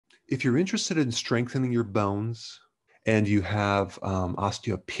if you're interested in strengthening your bones and you have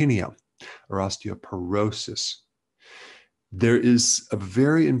osteopenia or osteoporosis, there is a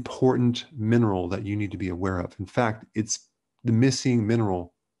very important mineral that you need to be aware of. In fact, it's the missing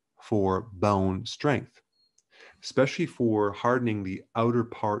mineral for bone strength, especially for hardening the outer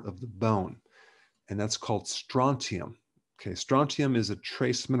part of the bone, and that's called strontium. Okay, strontium is a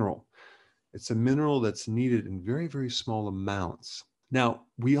trace mineral. It's a mineral that's needed in very, very small amounts. Now,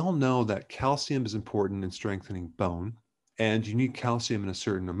 we all know that calcium is important in strengthening bone, and you need calcium in a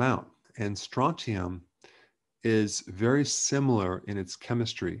certain amount. And strontium is very similar in its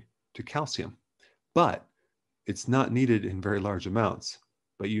chemistry to calcium, but it's not needed in very large amounts,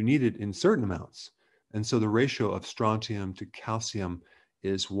 but you need it in certain amounts. And so the ratio of strontium to calcium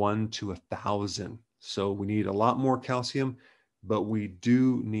is 1 to 1,000. So we need a lot more calcium, but we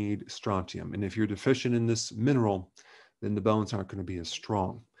do need strontium. And if you're deficient in this mineral, then the bones aren't going to be as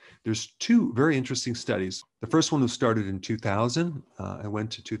strong. There's two very interesting studies. The first one was started in 2000. I went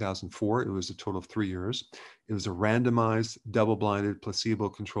to 2004. It was a total of 3 years. It was a randomized, double-blinded,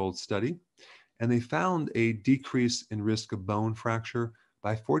 placebo-controlled study. And they found a decrease in risk of bone fracture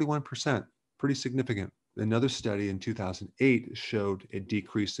by 41%, pretty significant. Another study in 2008 showed a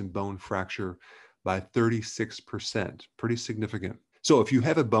decrease in bone fracture by 36%, pretty significant. So if you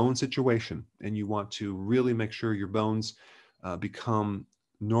have a bone situation and you want to really make sure your bones become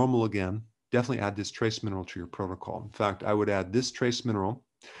normal again, definitely add this trace mineral to your protocol. In fact, I would add this trace mineral.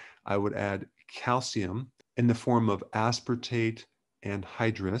 I would add calcium in the form of aspartate and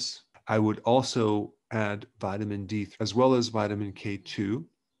hydrous. I would also add vitamin D as well as vitamin K2,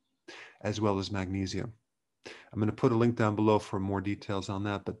 as well as magnesium. I'm going to put a link down below for more details on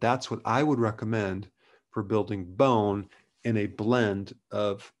that, but that's what I would recommend for building bone in a blend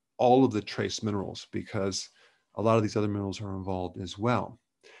of all of the trace minerals, because a lot of these other minerals are involved as well.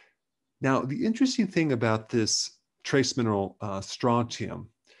 Now, the interesting thing about this trace mineral, strontium,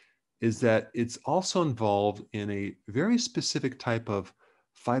 is that it's also involved in a very specific type of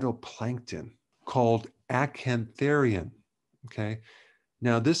phytoplankton called acantharian. Okay.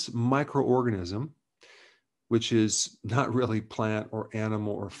 Now, this microorganism, which is not really plant or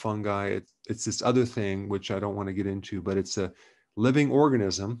animal or fungi, it's this other thing, which I don't want to get into, but it's a living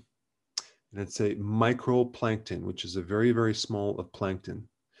organism, and it's a microplankton, which is a very, very small of plankton.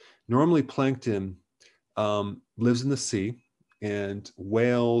 Normally, plankton lives in the sea, and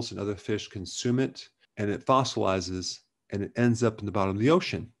whales and other fish consume it, and it fossilizes, and it ends up in the bottom of the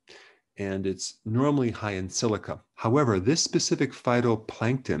ocean. And it's normally high in silica. However, this specific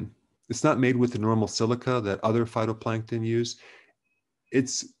phytoplankton, it's not made with the normal silica that other phytoplankton use.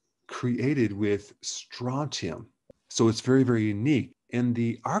 It's created with strontium. So it's very, very unique. And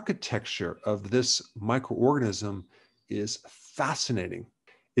the architecture of this microorganism is fascinating.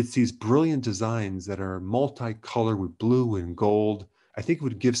 It's these brilliant designs that are multicolored with blue and gold. I think it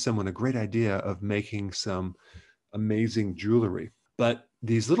would give someone a great idea of making some amazing jewelry. But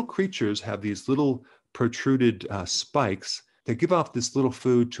these little creatures have these little protruded spikes that give off this little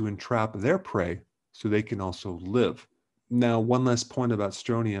food to entrap their prey so they can also live. Now, one last point about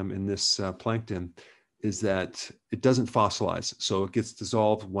strontium in this plankton is that it doesn't fossilize. So it gets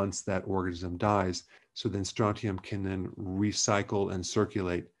dissolved once that organism dies. So then strontium can then recycle and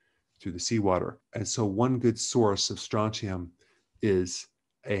circulate through the seawater. And so one good source of strontium is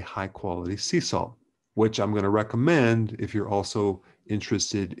a high quality sea salt, which I'm going to recommend if you're also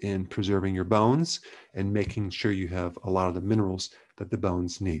interested in preserving your bones and making sure you have a lot of the minerals that the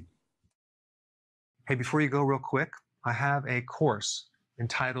bones need. Hey, before you go real quick, I have a course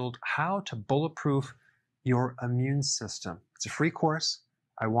entitled How to Bulletproof Your Immune System. It's a free course.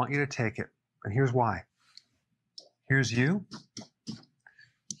 I want you to take it. And here's why. Here's you.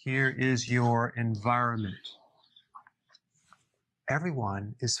 Here is your environment.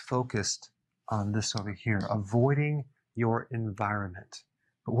 Everyone is focused on this over here, avoiding your environment.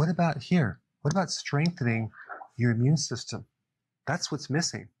 But what about here? What about strengthening your immune system? That's what's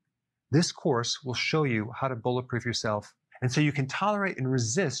missing. This course will show you how to bulletproof yourself, and so you can tolerate and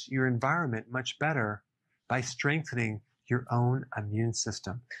resist your environment much better by strengthening your own immune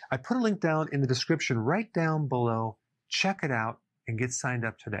system. I put a link down in the description right down below. Check it out and get signed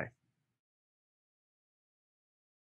up today.